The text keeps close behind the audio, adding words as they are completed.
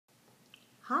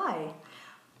Hi,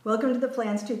 welcome to the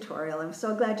Plans tutorial. I'm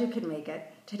so glad you could make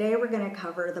it. Today we're going to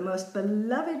cover the most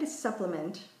beloved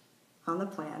supplement on the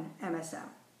plan, MSM.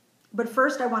 But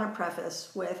first I want to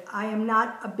preface with I am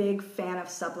not a big fan of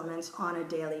supplements on a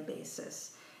daily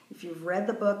basis. If you've read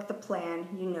the book, The Plan,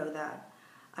 you know that.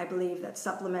 I believe that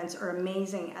supplements are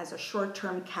amazing as a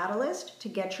short-term catalyst to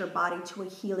get your body to a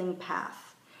healing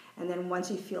path. And then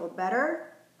once you feel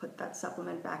better, put that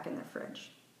supplement back in the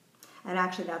fridge. And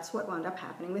actually that's what wound up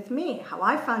happening with me. How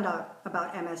I found out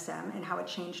about MSM and how it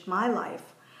changed my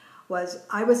life was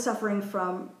I was suffering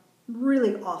from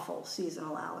really awful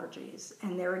seasonal allergies,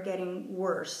 and they were getting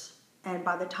worse. And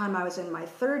by the time I was in my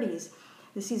 30s,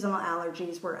 the seasonal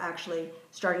allergies were actually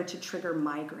starting to trigger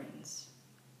migraines.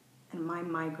 And my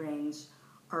migraines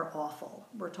are awful.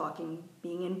 We're talking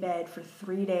being in bed for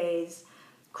 3 days,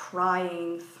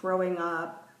 crying, throwing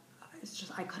up. It's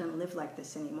just, I couldn't live like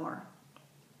this anymore.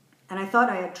 And I thought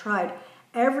I had tried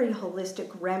every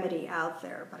holistic remedy out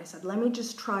there, but I said, let me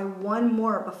just try one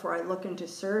more before I look into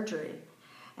surgery.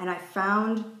 And I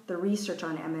found the research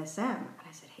on MSM, and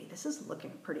I said, hey, this is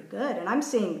looking pretty good. And I'm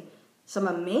seeing some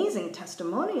amazing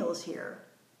testimonials here.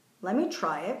 Let me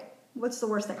try it. What's the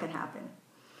worst that can happen?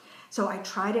 So I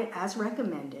tried it as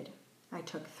recommended. I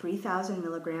took 3,000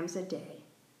 milligrams a day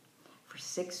for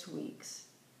 6 weeks.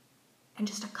 And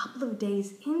just a couple of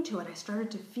days into it, I started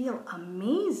to feel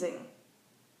amazing.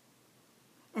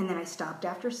 And then I stopped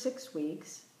after 6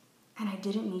 weeks, and I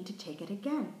didn't need to take it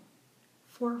again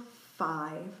for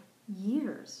 5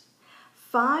 years.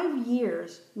 5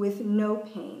 years with no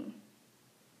pain.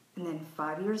 And then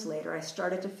 5 years later, I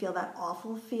started to feel that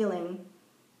awful feeling.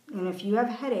 And if you have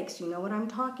headaches, you know what I'm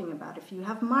talking about. If you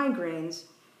have migraines,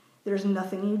 there's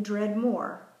nothing you dread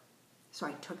more. So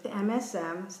I took the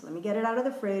MSM, so let me get it out of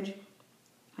the fridge.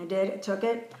 I did, I took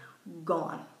it,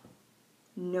 gone.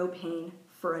 No pain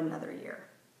for another year.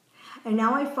 And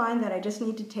now I find that I just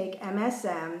need to take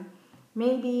MSM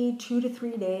maybe 2 to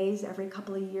 3 days every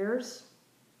couple of years.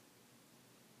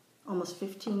 Almost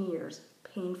 15 years,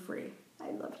 pain-free.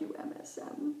 I love you,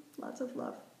 MSM. Lots of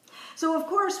love. So of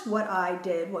course what I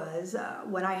did was,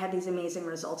 when I had these amazing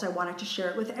results, I wanted to share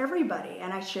it with everybody.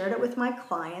 And I shared it with my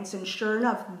clients, and sure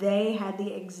enough, they had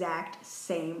the exact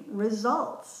same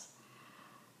results.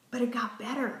 But it got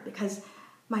better because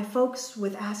my folks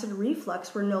with acid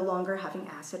reflux were no longer having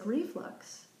acid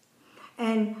reflux.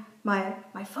 And my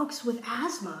folks with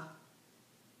asthma,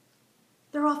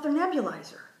 they're off their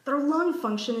nebulizer. Their lung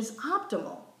function is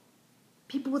optimal.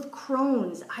 People with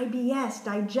Crohn's, IBS,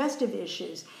 digestive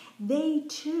issues, they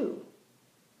too,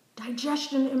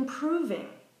 digestion improving.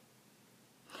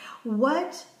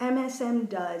 What MSM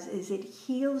does is it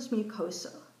heals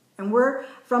mucosa. And we're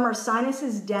from our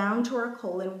sinuses down to our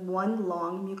colon, one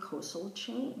long mucosal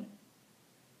chain.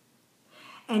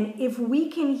 And if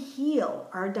we can heal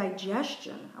our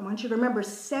digestion, I want you to remember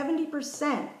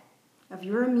 70% of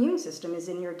your immune system is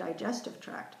in your digestive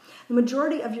tract. The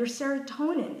majority of your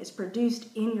serotonin is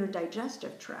produced in your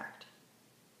digestive tract.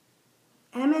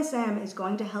 MSM is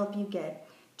going to help you get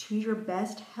to your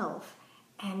best health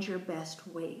and your best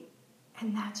weight.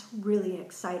 And that's really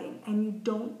exciting, and you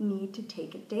don't need to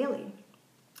take it daily.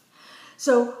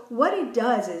 So what it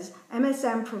does is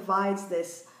MSM provides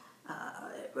this,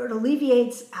 it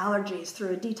alleviates allergies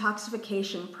through a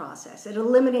detoxification process. It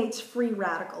eliminates free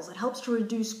radicals. It helps to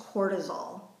reduce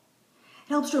cortisol. It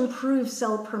helps to improve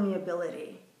cell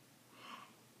permeability.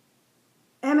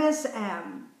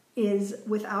 MSM is,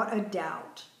 without a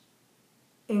doubt,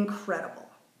 incredible.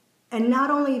 And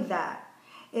not only that,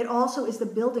 it also is the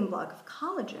building block of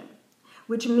collagen,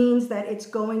 which means that it's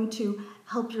going to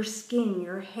help your skin,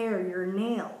 your hair, your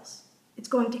nails. It's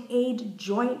going to aid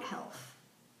joint health.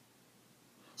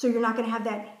 So you're not going to have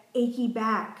that achy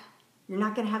back. You're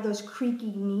not going to have those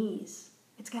creaky knees.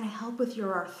 It's going to help with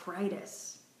your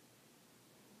arthritis.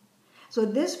 So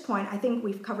at this point, I think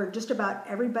we've covered just about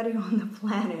everybody on the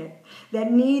planet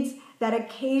that needs that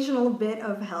occasional bit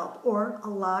of help or a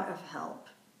lot of help.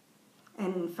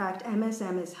 And in fact,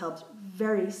 MSM has helped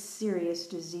very serious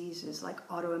diseases like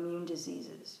autoimmune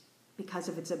diseases because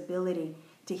of its ability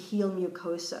to heal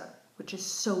mucosa, which is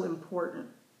so important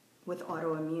with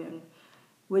autoimmune,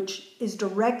 which is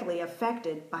directly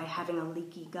affected by having a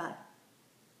leaky gut.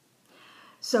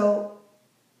 So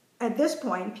at this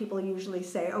point, people usually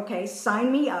say, okay,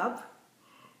 sign me up.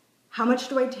 How much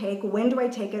do I take? When do I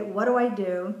take it? What do I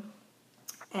do?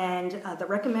 And the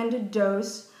recommended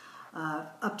dose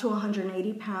up to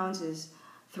 180 pounds is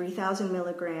 3,000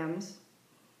 milligrams.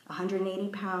 180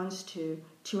 pounds to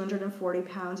 240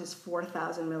 pounds is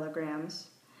 4,000 milligrams.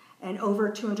 And over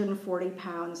 240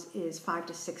 pounds is 5,000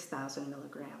 to 6,000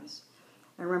 milligrams.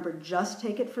 And remember, just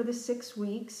take it for the 6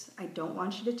 weeks. I don't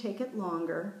want you to take it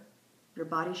longer. Your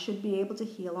body should be able to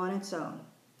heal on its own.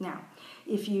 Now,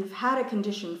 if you've had a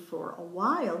condition for a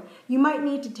while, you might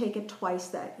need to take it twice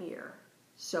that year.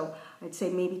 So I'd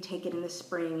say maybe take it in the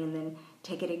spring and then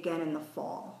take it again in the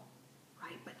fall,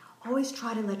 right? But always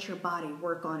try to let your body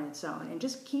work on its own and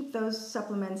just keep those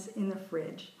supplements in the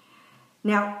fridge.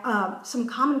 Now, some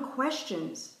common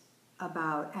questions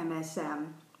about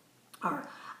MSM are,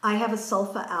 I have a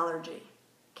sulfa allergy.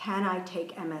 Can I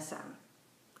take MSM?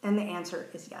 And the answer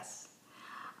is yes.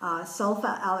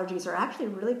 Sulfa allergies are actually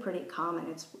really pretty common.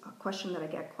 It's a question that I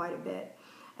get quite a bit.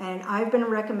 And I've been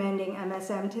recommending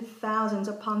MSM to thousands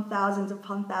upon thousands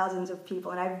upon thousands of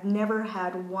people, and I've never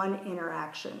had one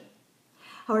interaction.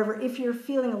 However, if you're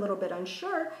feeling a little bit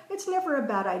unsure, it's never a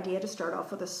bad idea to start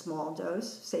off with a small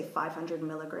dose, say 500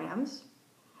 milligrams,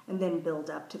 and then build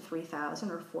up to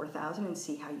 3,000 or 4,000 and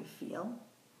see how you feel.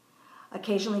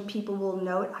 Occasionally people will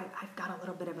note, I've got a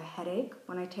little bit of a headache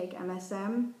when I take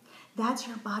MSM. That's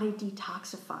your body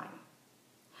detoxifying.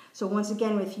 So once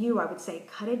again with you, I would say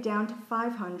cut it down to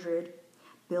 500,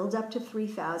 build up to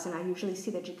 3,000. I usually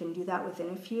see that you can do that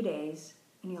within a few days,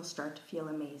 and you'll start to feel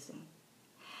amazing.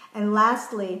 And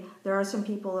lastly, there are some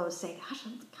people who will say, gosh,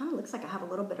 it kind of looks like I have a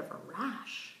little bit of a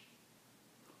rash.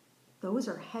 Those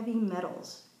are heavy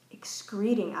metals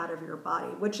excreting out of your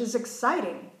body, which is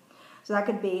exciting. So that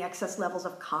could be excess levels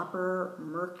of copper,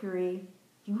 mercury.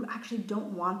 You actually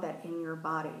don't want that in your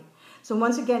body. So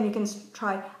once again, you can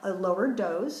try a lower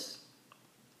dose,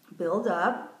 build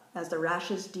up as the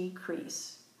rashes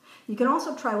decrease. You can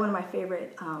also try one of my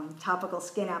favorite topical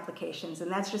skin applications,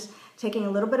 and that's just taking a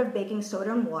little bit of baking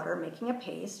soda and water, making a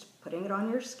paste, putting it on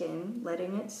your skin,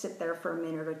 letting it sit there for a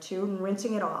minute or two, and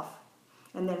rinsing it off,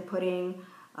 and then putting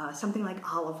something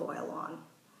like olive oil on,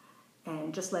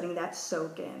 and just letting that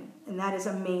soak in. And that is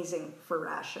amazing for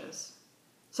rashes.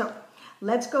 So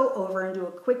let's go over and do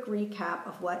a quick recap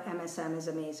of what MSM is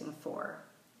amazing for.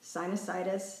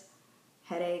 Sinusitis,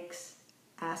 headaches,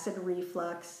 acid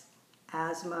reflux,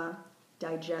 asthma,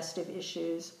 digestive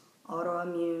issues,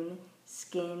 autoimmune,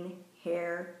 skin,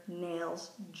 hair,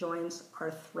 nails, joints,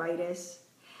 arthritis,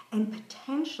 and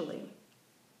potentially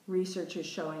research is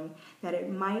showing that it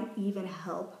might even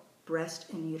help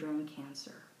breast and uterine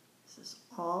cancer. This is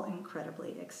all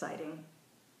incredibly exciting.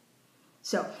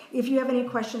 So if you have any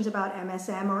questions about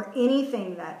MSM or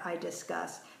anything that I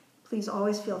discuss, please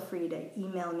always feel free to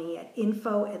email me at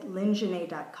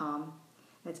info@lyngenet.com.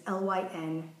 That's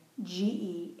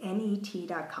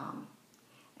LYNGENET.com.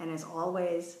 And as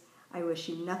always, I wish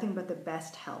you nothing but the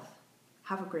best health.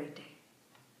 Have a great day.